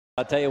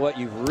I'll tell you what,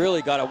 you've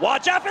really got to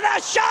watch out for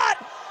that shot!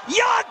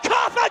 Jan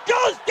Koffa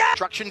goes down!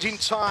 Instructions in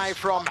Thai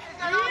from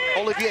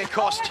Olivier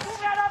Coste.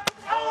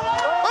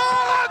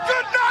 Oh,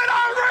 good night,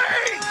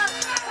 Irene!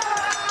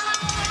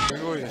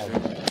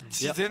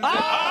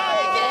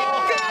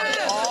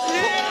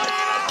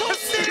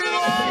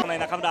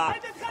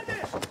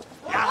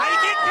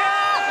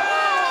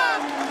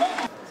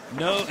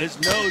 No, his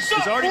nose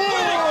is already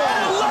bleeding.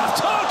 Left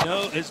hook.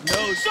 No, his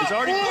nose is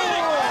already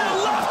bleeding.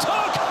 Left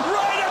hook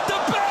right at the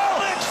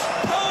bell. It's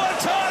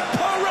Poatan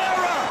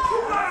Pereira.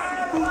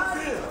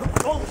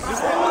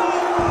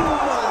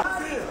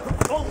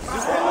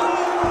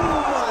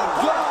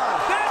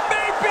 That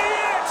may be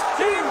it.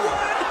 He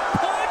won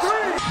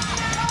punch.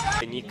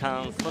 2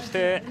冠、そして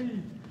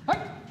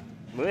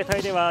ムエタ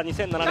イでは2007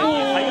年に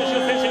最優秀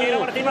選手に選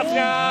ばれています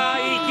が、い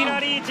きな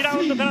り1ラ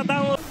ウンドから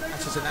ダウンを。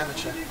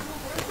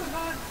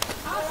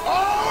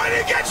Oh, and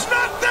he gets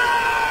knocked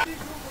down!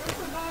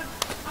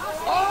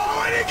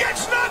 Oh, and he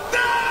gets knocked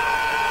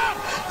down!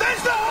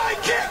 There's the high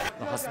kick!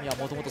 ハスミは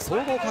もともと総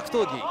合格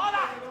闘技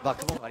バッ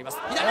クボーンがあります。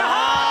左の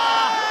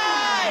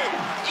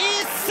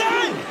一戦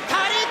刈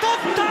り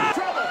取った。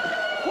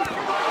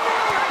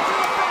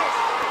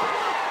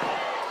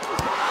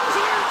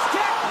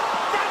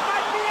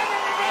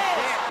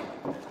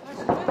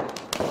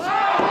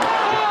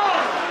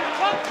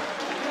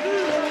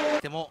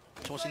でも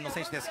長身の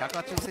選手です。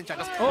180センチあ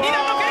ります。2段の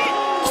蹴り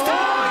来た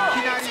ー。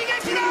いきなり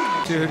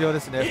終了で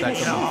すね。2人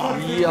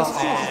いいです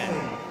ね。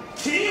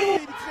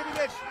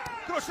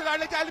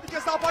Kroşelerle geldi bir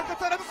kez daha parka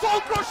taradı.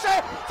 Sol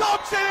kroşe tam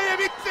çeneye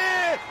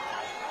bitti.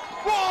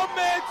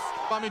 Muhammed.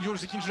 Devam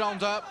ediyoruz ikinci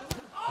raunda.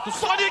 30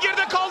 saniye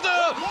geride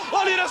kaldı.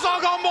 Ali Reza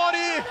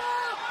Gambari.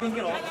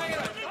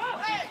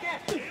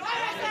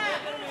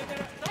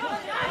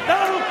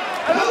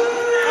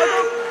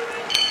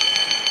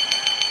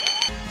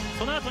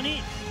 その後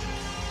に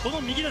この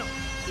右の打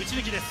ち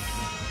抜きです。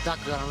ダッ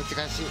クからの打ち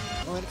返し。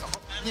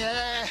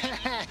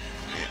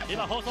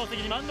今放送席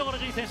に万所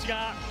純選手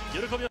が喜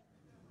びを。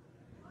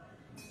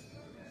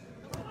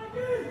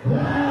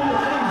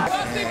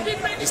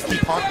Just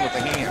keep honking with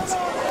the hands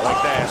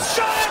like that.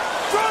 Shot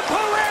from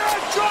Pereira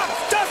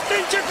drops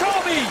Dustin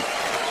Jacoby.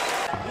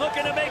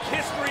 Looking to make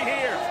history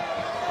here.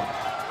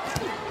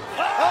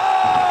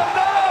 Oh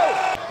no!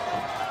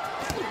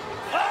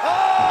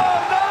 Oh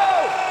no!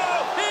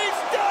 He's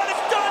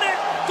done it!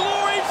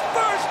 Glory's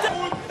first.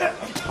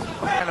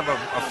 Kind of a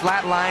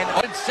flat line.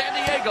 In San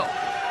Diego.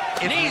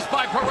 Knees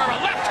by Pereira.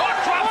 Left hook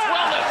drops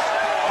Wellness.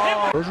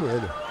 O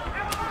joelho.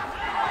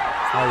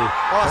 Aí.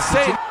 Ó,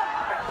 sei.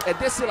 É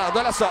desse lado,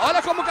 olha só.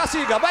 Olha como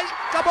castiga. Vai,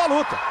 acabou a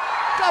luta.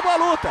 Acabou a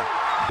luta.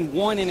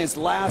 Won in his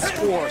last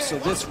 4, so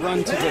this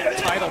run to the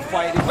title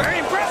fight is very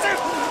impressive,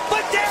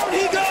 but down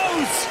he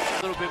goes!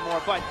 A little bit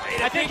more, but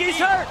I think he's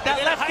hurt.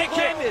 That left kick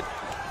landed.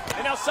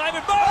 And now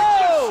Simon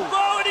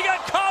and he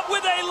got caught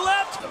with a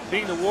left.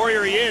 Being the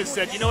warrior he is,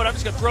 said, you know what, I'm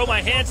just going to throw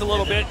my hands a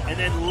little bit, and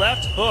then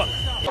left hook.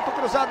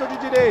 Cruzado de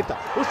direita.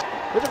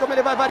 Veja como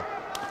ele vai.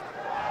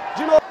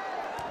 De novo.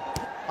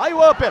 Aí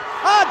o upper.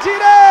 À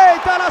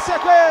direita na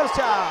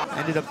sequência.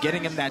 Ended up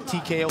getting him that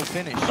TKO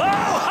finish. Oh,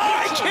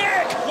 high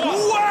kick!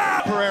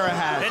 Wow! Pereira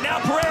has. And now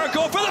Pereira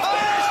go for the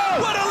finish!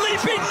 What a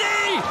leaping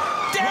knee!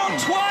 Down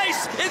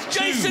twice is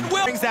Jason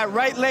Will. Brings that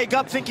right leg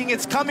up thinking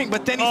it's coming,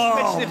 but then he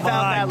switched and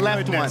found that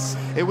left one.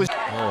 It was.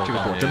 这个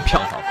果真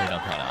漂亮，非常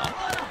漂亮啊！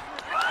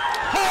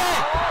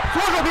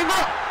左手平勾，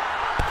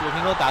左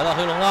平勾打到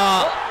黑龙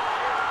了。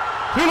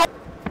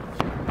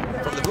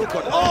From the blue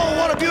corner. Oh,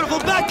 what a beautiful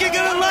back kick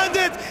and it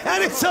landed,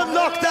 and it's a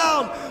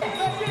knockdown.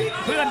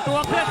 เพื่อนตัว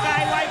เพื่อนกา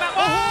ยไวมากโ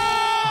อ้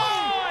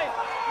ย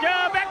เจอ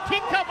แบ็คคิ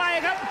กเข้าไป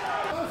ครับ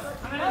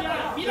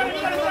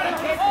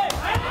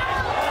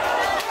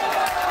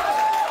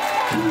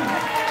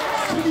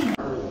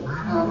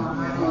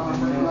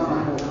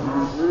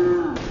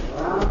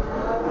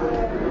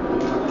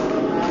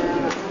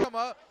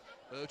Ama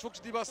çok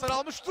ciddi bir hasar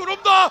almış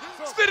durumda.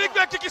 Spinning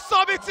back kick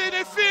isabeti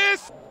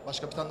nefis.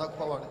 Başka bir tane daha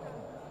kupa vardı.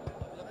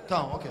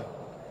 Tamam, okay.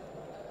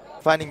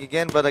 Fighting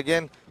again, but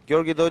again,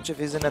 Georgi Dochev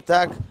is in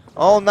attack.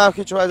 Oh, now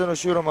he tries to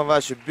shoot him.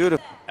 Avashi,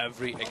 beautiful.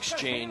 Every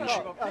exchange,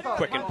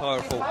 quick and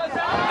powerful.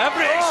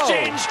 Every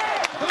exchange,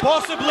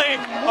 possibly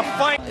a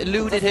fight.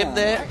 Eluded him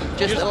there,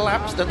 just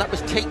elapsed, and that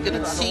was taken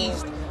and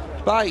seized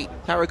by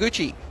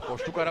Haraguchi.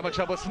 Boşluk arama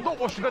çabasında o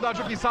boşluğa daha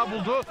çok insan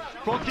buldu.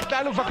 Front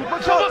kicklerle uzak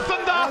tutma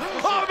çabasında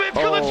Ahmet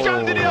Kılıç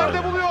kendini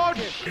yerde buluyor.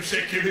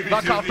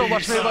 Knockout'a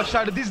ulaşmaya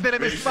başardı. Diz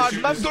denemesinin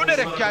ardından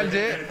dönerek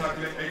geldi.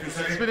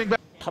 Spinning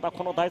back. ただ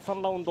この第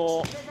3ラウンド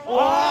おお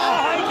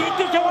ハイキ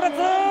ック強烈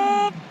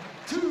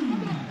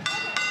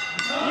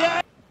い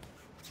や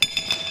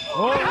お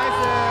ー、ナイ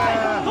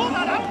ス。どう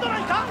だラウンドな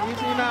いか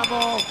今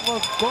もう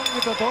ゴン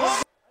グと同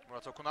時。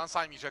 Murat Okunan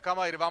saymayacak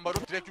ama Erivan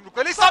Barut direkt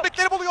yumruklarıyla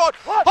isabetleri buluyor.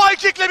 High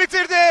kick'le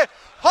bitirdi.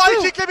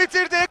 High kick'le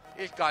bitirdi.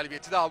 İlk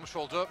galibiyeti de almış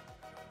oldu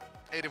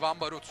Erivan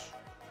Barut.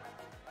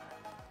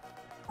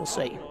 We'll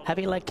see.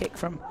 Heavy leg kick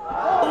from.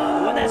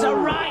 Oh, and there's a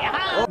right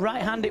hand.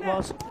 Right hand it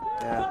was.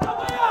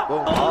 Yeah.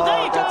 Boom. Oh,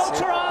 there you go, that's it.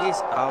 Tara.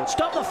 He's out.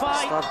 Stop the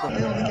fight. Stop the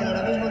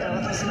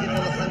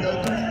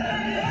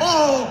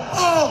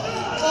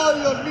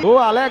O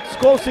Alex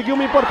conseguiu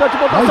uma importante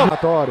pontuação.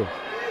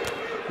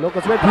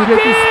 Lucas vai pro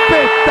direito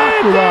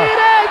espetacular.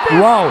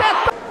 Uau!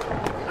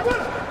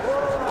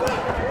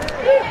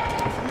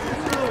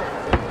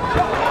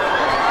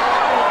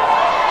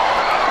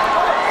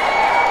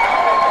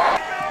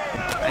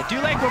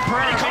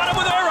 He caught him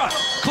with Era,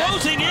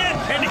 closing in,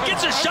 and he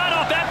gets a shot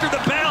off after the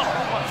bell.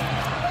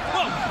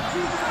 Whoa.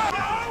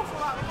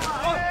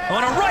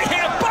 On a right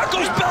hand,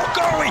 buckles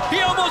Belgarwi. He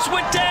almost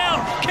went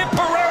down. Kim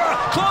Pereira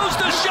closed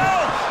the show.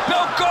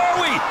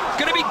 Belgarwi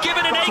going to be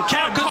given an 8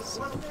 count.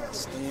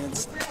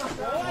 Stands.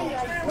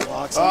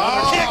 Blocks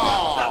another kick.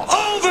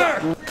 Over.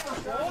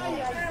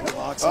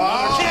 Blocks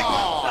another kick.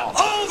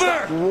 Over.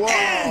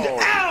 And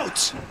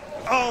out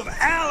of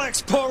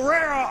Alex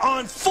Pereira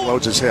on full.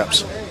 Loads his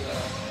hips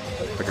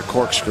like a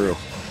corkscrew,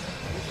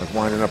 like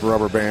winding up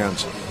rubber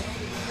bands.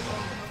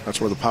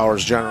 That's where the power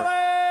is generated.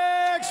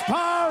 Alex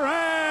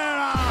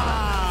Pereira!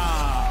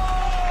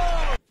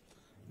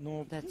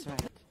 No, that's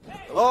right.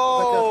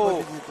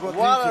 Oh,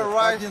 what a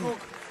right hook.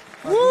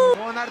 こ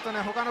うなるとね、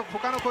他の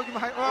攻撃も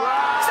入る。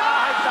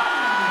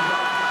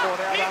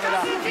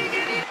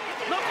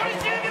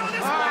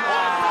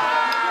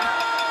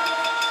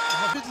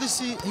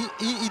See,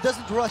 he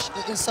doesn't rush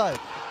inside.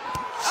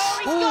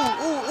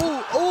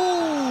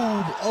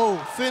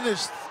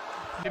 Finished.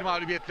 Bir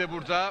mağlubiyetle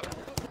burada.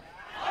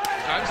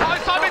 Sağ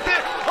isabeti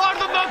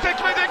ardından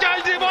tekmede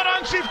geldi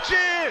Varan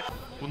Çiftçi.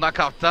 Bu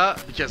knockout'ta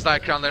bir kez daha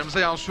ekranlarımıza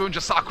yansıyor.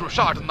 Önce sağ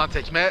kroşe ardından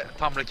tekme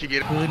tam rakip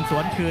geri. คืนส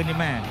วนคืนนี่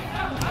แม่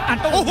อัน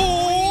โอ้โห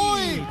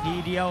ที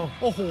เดียว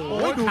โอ้โห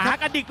ขา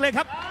กระดิกเลยค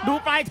รับดู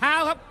ปลายเท้า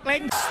ครับเกร็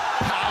ง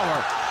Power.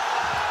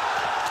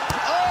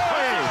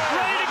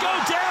 Ready to go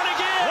down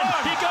again.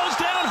 He goes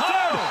down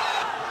hard.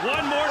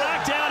 One more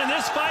knockdown and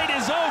this fight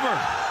is over.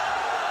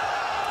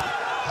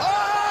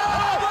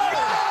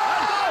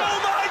 Oh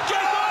my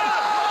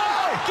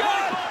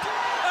God!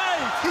 Hey,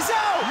 he's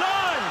out.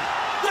 9.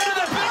 One of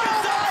the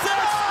biggest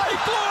upsets. He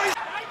glories.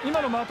 今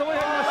のまともや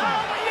りました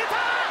入れ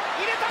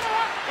たのは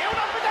エオ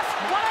ナップです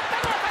笑った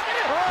のはタケル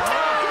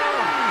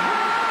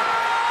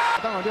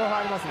頭両方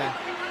ありますね。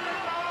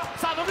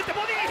さあ潜って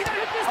ボディ